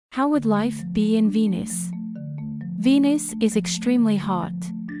How would life be in Venus? Venus is extremely hot.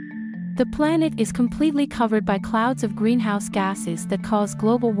 The planet is completely covered by clouds of greenhouse gases that cause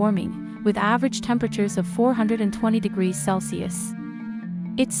global warming, with average temperatures of 420 degrees Celsius.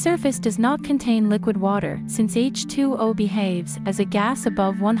 Its surface does not contain liquid water since H2O behaves as a gas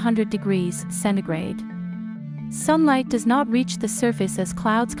above 100 degrees centigrade. Sunlight does not reach the surface as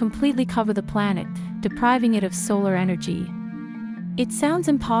clouds completely cover the planet, depriving it of solar energy. It sounds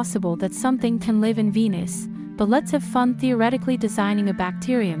impossible that something can live in Venus, but let's have fun theoretically designing a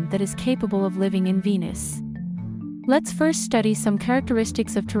bacterium that is capable of living in Venus. Let's first study some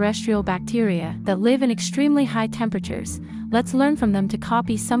characteristics of terrestrial bacteria that live in extremely high temperatures. Let's learn from them to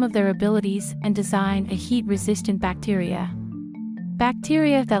copy some of their abilities and design a heat-resistant bacteria.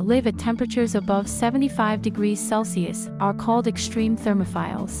 Bacteria that live at temperatures above 75 degrees Celsius are called extreme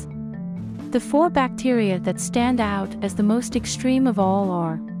thermophiles. The four bacteria that stand out as the most extreme of all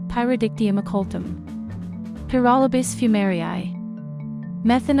are Pyridictium occultum, Pyrolobis fumarii,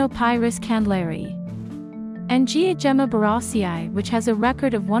 Methanopyrus candleri, and Geogemma boracei, which has a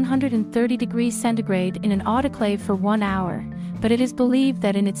record of 130 degrees centigrade in an autoclave for 1 hour, but it is believed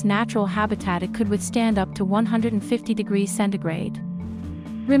that in its natural habitat it could withstand up to 150 degrees centigrade.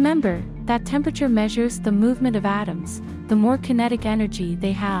 Remember, that temperature measures the movement of atoms. The more kinetic energy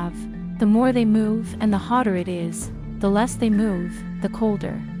they have, the more they move, and the hotter it is. The less they move, the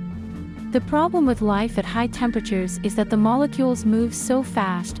colder. The problem with life at high temperatures is that the molecules move so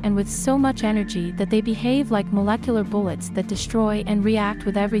fast and with so much energy that they behave like molecular bullets that destroy and react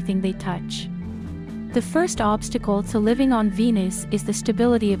with everything they touch. The first obstacle to living on Venus is the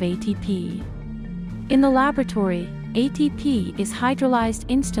stability of ATP. In the laboratory, ATP is hydrolyzed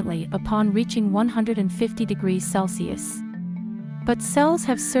instantly upon reaching 150 degrees Celsius. But cells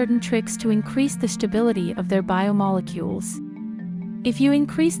have certain tricks to increase the stability of their biomolecules. If you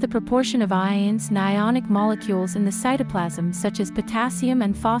increase the proportion of ions and ionic molecules in the cytoplasm, such as potassium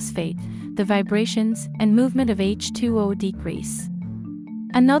and phosphate, the vibrations and movement of H2O decrease.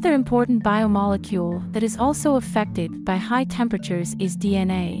 Another important biomolecule that is also affected by high temperatures is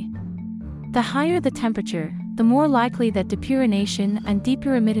DNA. The higher the temperature, the more likely that depurination and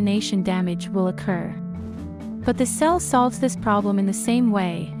depyrimidination damage will occur. But the cell solves this problem in the same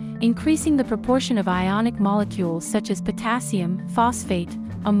way, increasing the proportion of ionic molecules such as potassium, phosphate,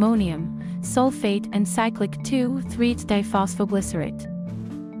 ammonium, sulfate, and cyclic 2,3-diphosphoglycerate.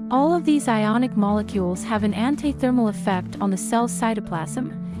 All of these ionic molecules have an antithermal effect on the cell's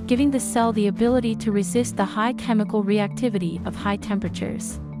cytoplasm, giving the cell the ability to resist the high chemical reactivity of high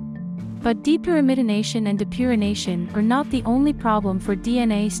temperatures. But depyrimidination and depurination are not the only problem for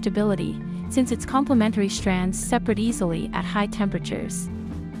DNA stability, since its complementary strands separate easily at high temperatures.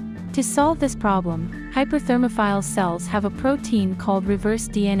 To solve this problem, hyperthermophile cells have a protein called reverse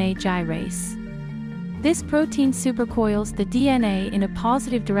DNA gyrase. This protein supercoils the DNA in a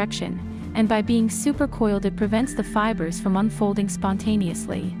positive direction, and by being supercoiled it prevents the fibers from unfolding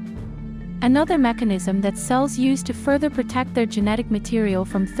spontaneously. Another mechanism that cells use to further protect their genetic material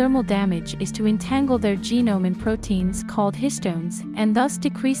from thermal damage is to entangle their genome in proteins called histones, and thus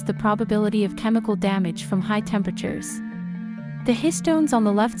decrease the probability of chemical damage from high temperatures. The histones on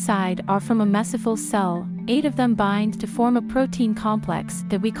the left side are from a mesophyll cell. 8 of them bind to form a protein complex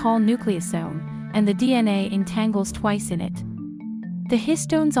that we call nucleosome, and the DNA entangles twice in it. The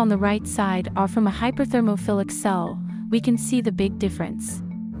histones on the right side are from a hyperthermophilic cell. We can see the big difference.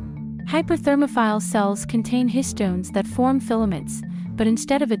 Hyperthermophile cells contain histones that form filaments, but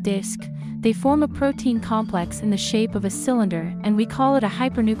instead of a disc, they form a protein complex in the shape of a cylinder, and we call it a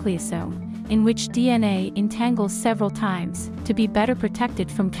hypernucleosome, in which DNA entangles several times, to be better protected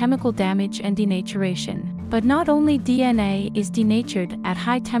from chemical damage and denaturation. But not only DNA is denatured at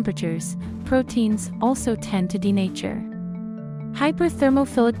high temperatures, proteins also tend to denature.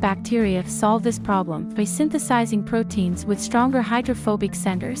 Hyperthermophilic bacteria solve this problem by synthesizing proteins with stronger hydrophobic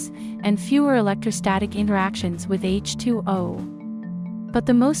centers and fewer electrostatic interactions with H2O. But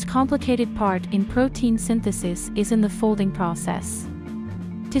the most complicated part in protein synthesis is in the folding process.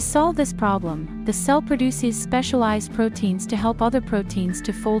 To solve this problem, the cell produces specialized proteins to help other proteins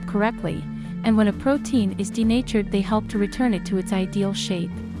to fold correctly, and when a protein is denatured they help to return it to its ideal shape.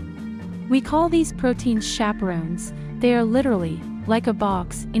 We call these proteins chaperones. They are literally like a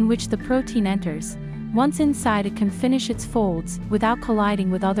box in which the protein enters. Once inside it can finish its folds without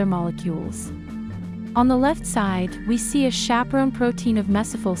colliding with other molecules. On the left side, we see a chaperone protein of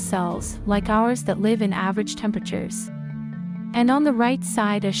mesophyll cells like ours that live in average temperatures. And on the right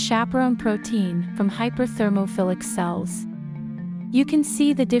side, a chaperone protein from hyperthermophilic cells. You can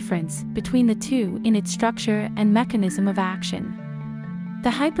see the difference between the two in its structure and mechanism of action. The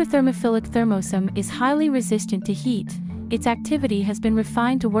hyperthermophilic thermosome is highly resistant to heat. Its activity has been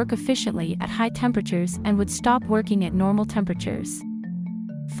refined to work efficiently at high temperatures and would stop working at normal temperatures.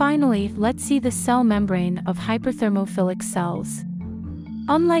 Finally, let's see the cell membrane of hyperthermophilic cells.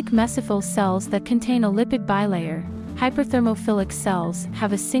 Unlike mesophil cells that contain a lipid bilayer, hyperthermophilic cells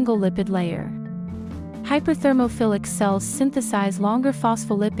have a single lipid layer. Hyperthermophilic cells synthesize longer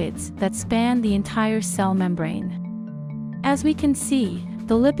phospholipids that span the entire cell membrane. As we can see,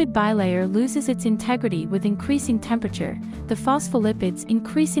 the lipid bilayer loses its integrity with increasing temperature. The phospholipids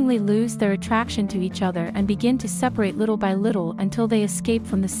increasingly lose their attraction to each other and begin to separate little by little until they escape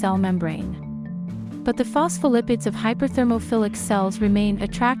from the cell membrane. But the phospholipids of hyperthermophilic cells remain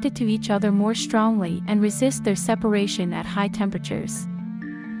attracted to each other more strongly and resist their separation at high temperatures.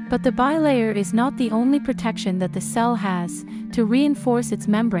 But the bilayer is not the only protection that the cell has. To reinforce its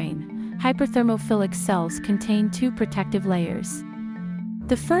membrane, hyperthermophilic cells contain two protective layers.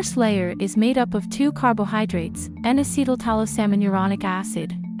 The first layer is made up of two carbohydrates, N-acetyltyrosamineuronic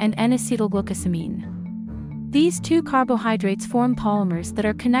acid and N-acetylglucosamine. These two carbohydrates form polymers that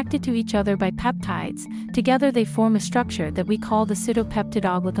are connected to each other by peptides. Together they form a structure that we call the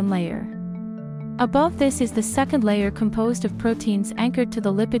pseudopeptidoglycan layer. Above this is the second layer composed of proteins anchored to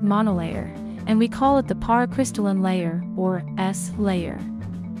the lipid monolayer, and we call it the paracrystalline layer, or S layer.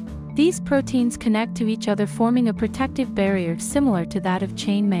 These proteins connect to each other, forming a protective barrier similar to that of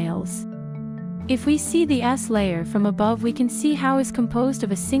chain mails. If we see the S layer from above, we can see how it is composed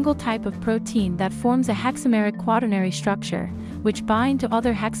of a single type of protein that forms a hexameric quaternary structure, which bind to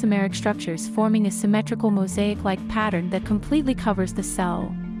other hexameric structures, forming a symmetrical mosaic-like pattern that completely covers the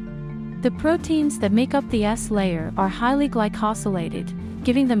cell. The proteins that make up the S layer are highly glycosylated,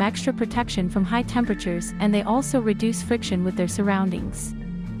 giving them extra protection from high temperatures, and they also reduce friction with their surroundings.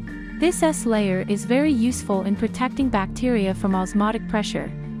 This S layer is very useful in protecting bacteria from osmotic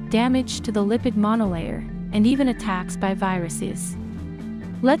pressure, damage to the lipid monolayer, and even attacks by viruses.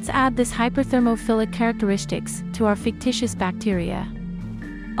 Let's add this hyperthermophilic characteristics to our fictitious bacteria.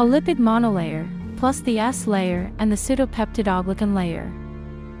 A lipid monolayer, plus the S layer and the pseudopeptidoglycan layer.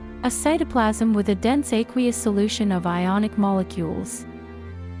 A cytoplasm with a dense aqueous solution of ionic molecules.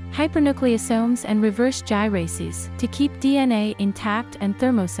 Hypernucleosomes and reverse gyrases to keep DNA intact, and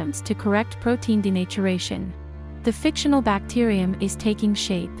thermosomes to correct protein denaturation. The fictional bacterium is taking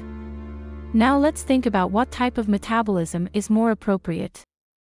shape. Now let's think about what type of metabolism is more appropriate.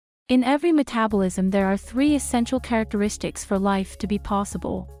 In every metabolism there are three essential characteristics for life to be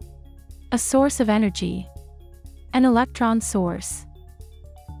possible. A source of energy, an electron source,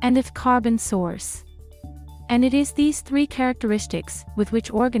 and a carbon source. And it is these three characteristics with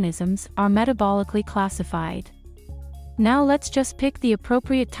which organisms are metabolically classified. Now let's just pick the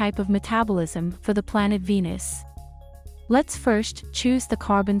appropriate type of metabolism for the planet Venus. Let's first choose the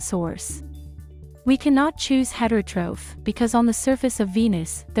carbon source. We cannot choose heterotroph because on the surface of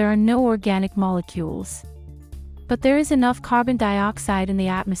Venus there are no organic molecules. But there is enough carbon dioxide in the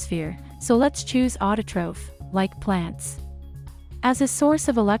atmosphere, so let's choose autotroph, like plants. As a source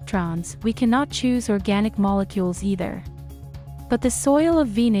of electrons, we cannot choose organic molecules either. But the soil of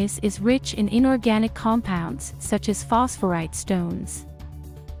Venus is rich in inorganic compounds, such as phosphorite stones.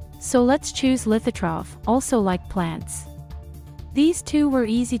 So let's choose lithotroph, also like plants. These two were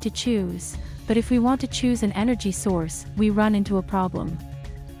easy to choose, but if we want to choose an energy source, we run into a problem.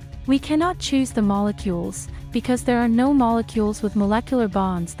 We cannot choose the molecules, because there are no molecules with molecular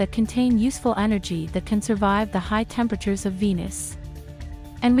bonds that contain useful energy that can survive the high temperatures of Venus.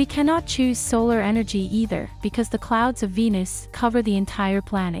 And we cannot choose solar energy either, because the clouds of Venus cover the entire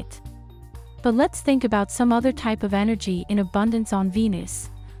planet. But let's think about some other type of energy in abundance on Venus.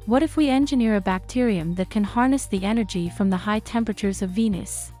 What if we engineer a bacterium that can harness the energy from the high temperatures of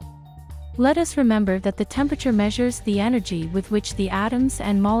Venus? Let us remember that the temperature measures the energy with which the atoms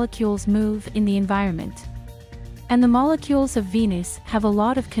and molecules move in the environment. And the molecules of Venus have a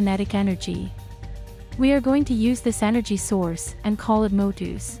lot of kinetic energy. We are going to use this energy source and call it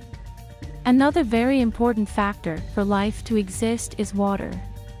motus. Another very important factor for life to exist is water.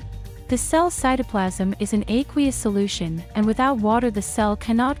 The cell cytoplasm is an aqueous solution, and without water the cell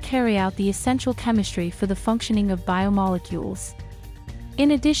cannot carry out the essential chemistry for the functioning of biomolecules.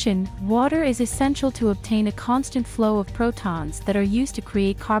 In addition, water is essential to obtain a constant flow of protons that are used to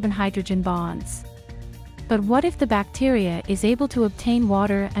create carbon-hydrogen bonds. But what if the bacteria is able to obtain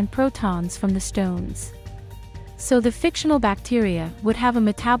water and protons from the stones? So the fictional bacteria would have a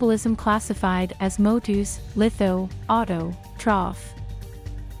metabolism classified as motus, litho, auto, troph,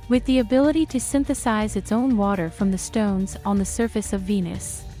 with the ability to synthesize its own water from the stones on the surface of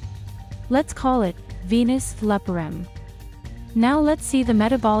Venus. Let's call it Venus leporem. Now let's see the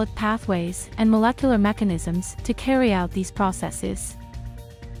metabolic pathways and molecular mechanisms to carry out these processes.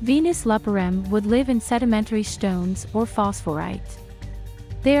 Venus leporem would live in sedimentary stones or phosphorite.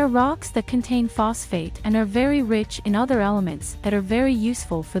 They are rocks that contain phosphate and are very rich in other elements that are very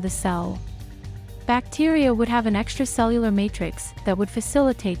useful for the cell. Bacteria would have an extracellular matrix that would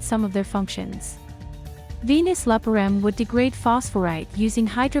facilitate some of their functions. Venus leporem would degrade phosphorite using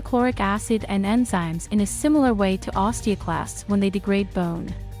hydrochloric acid and enzymes in a similar way to osteoclasts when they degrade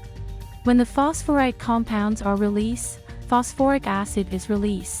bone. When the phosphorite compounds are released, phosphoric acid is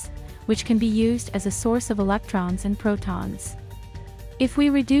released, which can be used as a source of electrons and protons. If we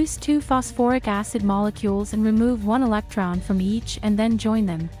reduce two phosphoric acid molecules and remove one electron from each and then join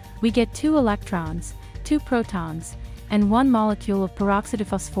them, we get 2 electrons, 2 protons, and 1 molecule of peroxide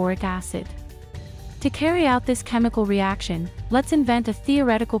phosphoric acid. To carry out this chemical reaction, let's invent a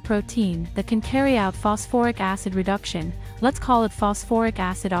theoretical protein that can carry out phosphoric acid reduction. Let's call it phosphoric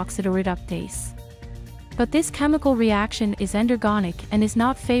acid oxidoreductase. But this chemical reaction is endergonic and is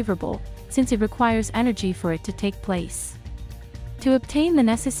not favorable, since it requires energy for it to take place. To obtain the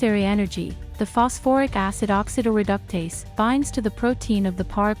necessary energy, the phosphoric acid oxidoreductase binds to the protein of the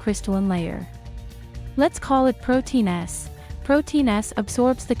paracrystalline layer. Let's call it protein S. Protein S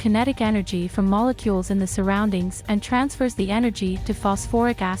absorbs the kinetic energy from molecules in the surroundings and transfers the energy to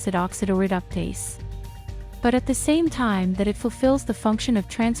phosphoric acid oxidoreductase. But at the same time that it fulfills the function of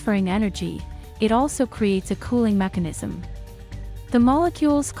transferring energy, it also creates a cooling mechanism. The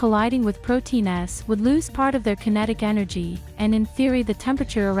molecules colliding with protein S would lose part of their kinetic energy, and in theory the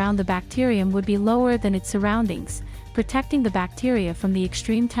temperature around the bacterium would be lower than its surroundings, protecting the bacteria from the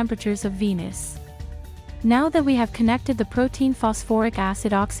extreme temperatures of Venus. Now that we have connected the protein phosphoric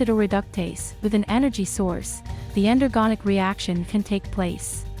acid oxidoreductase with an energy source, the endergonic reaction can take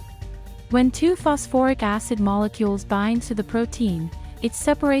place. When 2 phosphoric acid molecules bind to the protein, it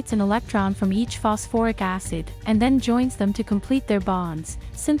separates an electron from each phosphoric acid and then joins them to complete their bonds,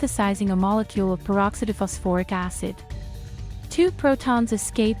 synthesizing a molecule of peroxide phosphoric acid. 2 protons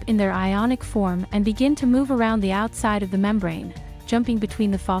escape in their ionic form and begin to move around the outside of the membrane, jumping between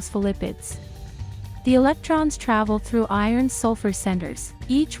the phospholipids. The electrons travel through iron-sulfur centers,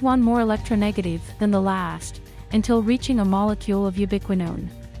 each one more electronegative than the last, until reaching a molecule of ubiquinone.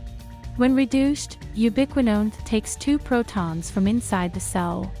 When reduced, ubiquinone takes 2 protons from inside the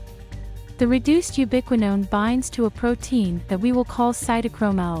cell. The reduced ubiquinone binds to a protein that we will call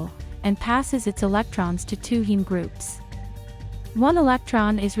cytochrome L, and passes its electrons to 2 heme groups. 1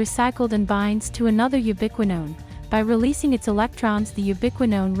 electron is recycled and binds to another ubiquinone. By releasing its electrons, the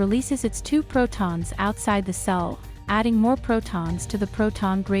ubiquinone releases its 2 protons outside the cell, adding more protons to the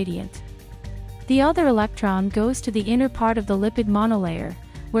proton gradient. The other electron goes to the inner part of the lipid monolayer,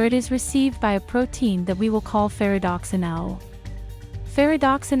 where it is received by a protein that we will call ferredoxin L.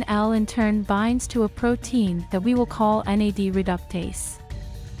 Ferredoxin L in turn binds to a protein that we will call NAD reductase.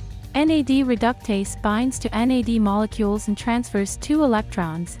 NAD reductase binds to NAD molecules and transfers 2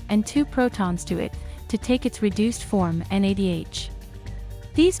 electrons and 2 protons to it, to take its reduced form NADH.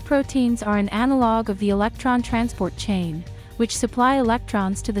 These proteins are an analog of the electron transport chain, which supply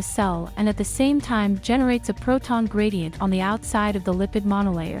electrons to the cell and at the same time generates a proton gradient on the outside of the lipid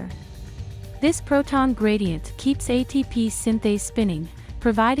monolayer. This proton gradient keeps ATP synthase spinning,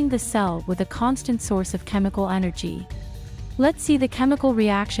 providing the cell with a constant source of chemical energy. Let's see the chemical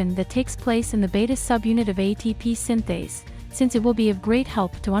reaction that takes place in the beta subunit of ATP synthase, since it will be of great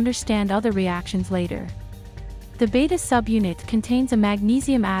help to understand other reactions later. The beta subunit contains a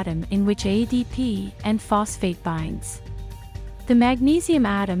magnesium atom in which ADP and phosphate binds. The magnesium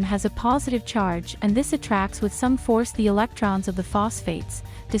atom has a positive charge, and this attracts with some force the electrons of the phosphates,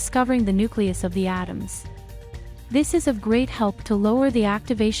 discovering the nucleus of the atoms. This is of great help to lower the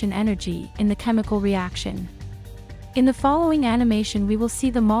activation energy in the chemical reaction. In the following animation we will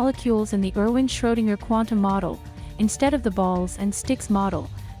see the molecules in the Erwin-Schrödinger quantum model, instead of the balls and sticks model,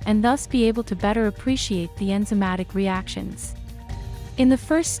 and thus be able to better appreciate the enzymatic reactions. In the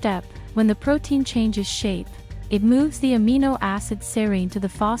first step, when the protein changes shape, it moves the amino acid serine to the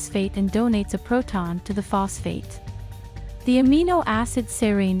phosphate and donates a proton to the phosphate. The amino acid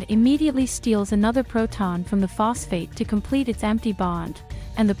serine immediately steals another proton from the phosphate to complete its empty bond,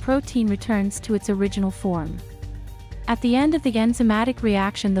 and the protein returns to its original form. At the end of the enzymatic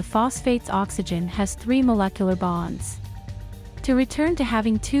reaction, the phosphate's oxygen has 3 molecular bonds. To return to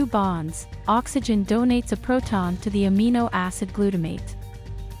having 2 bonds, oxygen donates a proton to the amino acid glutamate.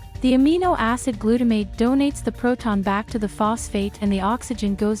 The amino acid glutamate donates the proton back to the phosphate and the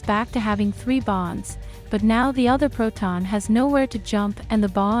oxygen goes back to having 3 bonds, but now the other proton has nowhere to jump and the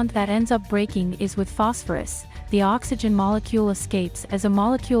bond that ends up breaking is with phosphorus, the oxygen molecule escapes as a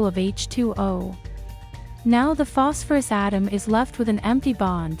molecule of H2O. Now the phosphorus atom is left with an empty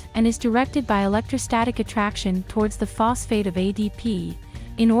bond and is directed by electrostatic attraction towards the phosphate of ADP,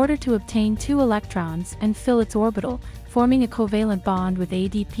 in order to obtain 2 electrons and fill its orbital, forming a covalent bond with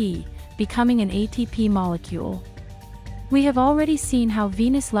ADP, becoming an ATP molecule. We have already seen how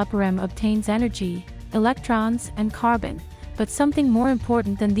Venus leporem obtains energy, electrons, and carbon, but something more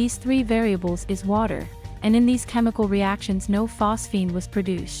important than these 3 variables is water, and in these chemical reactions no phosphine was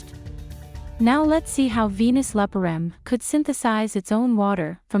produced. Now let's see how Venus leporem could synthesize its own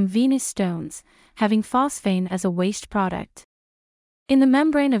water from Venus stones, having phosphine as a waste product. In the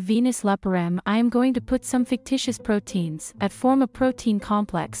membrane of Venus leporem I am going to put some fictitious proteins that form a protein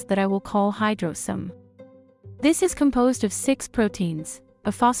complex that I will call Hydrosome. This is composed of 6 proteins: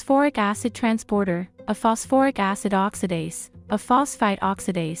 a phosphoric acid transporter, a phosphoric acid oxidase, a phosphite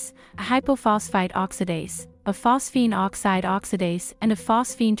oxidase, a hypophosphite oxidase, a phosphine oxide oxidase, and a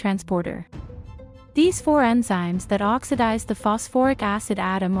phosphine transporter. These 4 enzymes that oxidize the phosphoric acid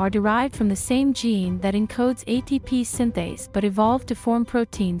atom are derived from the same gene that encodes ATP synthase but evolved to form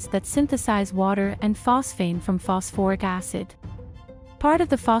proteins that synthesize water and phosphine from phosphoric acid. Part of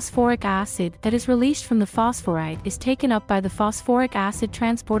the phosphoric acid that is released from the phosphorite is taken up by the phosphoric acid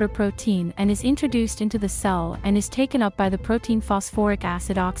transporter protein and is introduced into the cell and is taken up by the protein phosphoric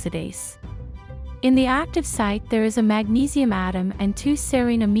acid oxidase. In the active site there is a magnesium atom and 2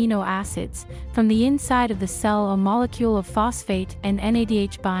 serine amino acids. From the inside of the cell a molecule of phosphate and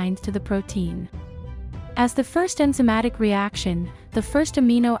NADH binds to the protein. As the first enzymatic reaction, the first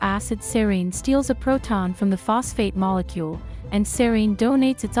amino acid serine steals a proton from the phosphate molecule, and serine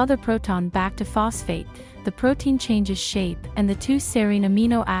donates its other proton back to phosphate. The protein changes shape and the 2 serine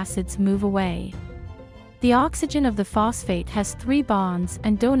amino acids move away. The oxygen of the phosphate has 3 bonds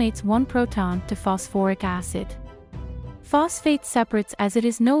and donates 1 proton to phosphoric acid. Phosphate separates as it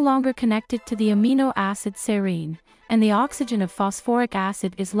is no longer connected to the amino acid serine, and the oxygen of phosphoric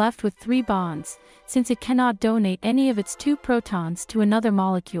acid is left with 3 bonds. Since it cannot donate any of its 2 protons to another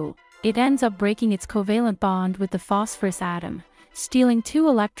molecule, it ends up breaking its covalent bond with the phosphorus atom, stealing 2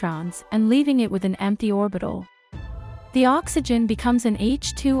 electrons and leaving it with an empty orbital. The oxygen becomes an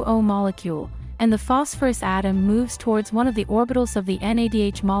H2O molecule, and the phosphorus atom moves towards one of the orbitals of the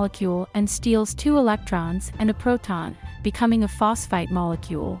NADH molecule and steals 2 electrons and a proton, becoming a phosphite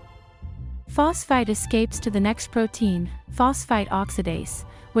molecule. Phosphite escapes to the next protein, phosphite oxidase,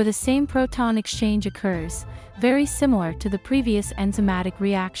 where the same proton exchange occurs, very similar to the previous enzymatic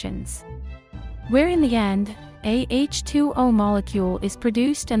reactions. Where in the end, a H2O molecule is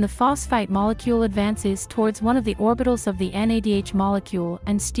produced and the phosphite molecule advances towards one of the orbitals of the NADH molecule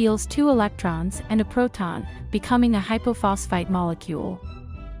and steals 2 electrons and a proton, becoming a hypophosphite molecule.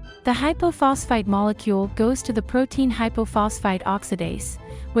 The hypophosphite molecule goes to the protein hypophosphite oxidase,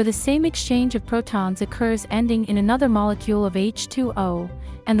 where the same exchange of protons occurs ending in another molecule of H2O,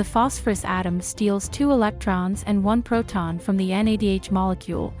 and the phosphorus atom steals 2 electrons and 1 proton from the NADH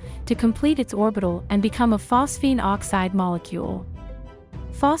molecule, to complete its orbital and become a phosphine oxide molecule.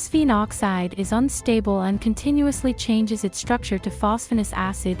 Phosphine oxide is unstable and continuously changes its structure to phosphonous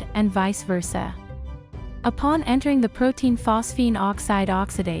acid and vice versa. Upon entering the protein phosphine oxide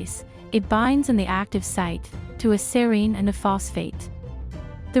oxidase, it binds in the active site to a serine and a phosphate.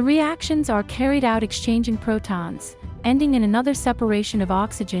 The reactions are carried out exchanging protons, ending in another separation of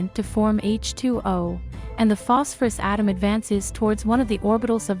oxygen to form H2O, and the phosphorus atom advances towards one of the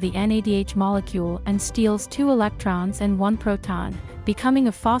orbitals of the NADH molecule and steals 2 electrons and 1 proton, becoming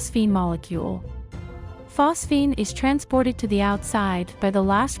a phosphine molecule. Phosphine is transported to the outside by the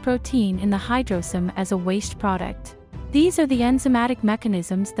last protein in the hydrosome as a waste product. These are the enzymatic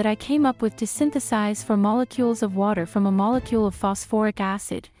mechanisms that I came up with to synthesize for molecules of water from a molecule of phosphoric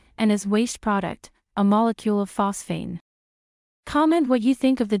acid, and as waste product, a molecule of phosphine. Comment what you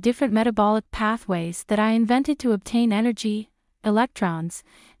think of the different metabolic pathways that I invented to obtain energy, electrons,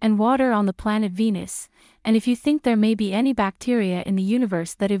 and water on the planet Venus, and if you think there may be any bacteria in the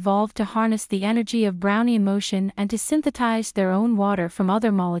universe that evolved to harness the energy of Brownian motion and to synthesize their own water from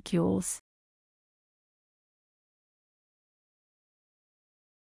other molecules.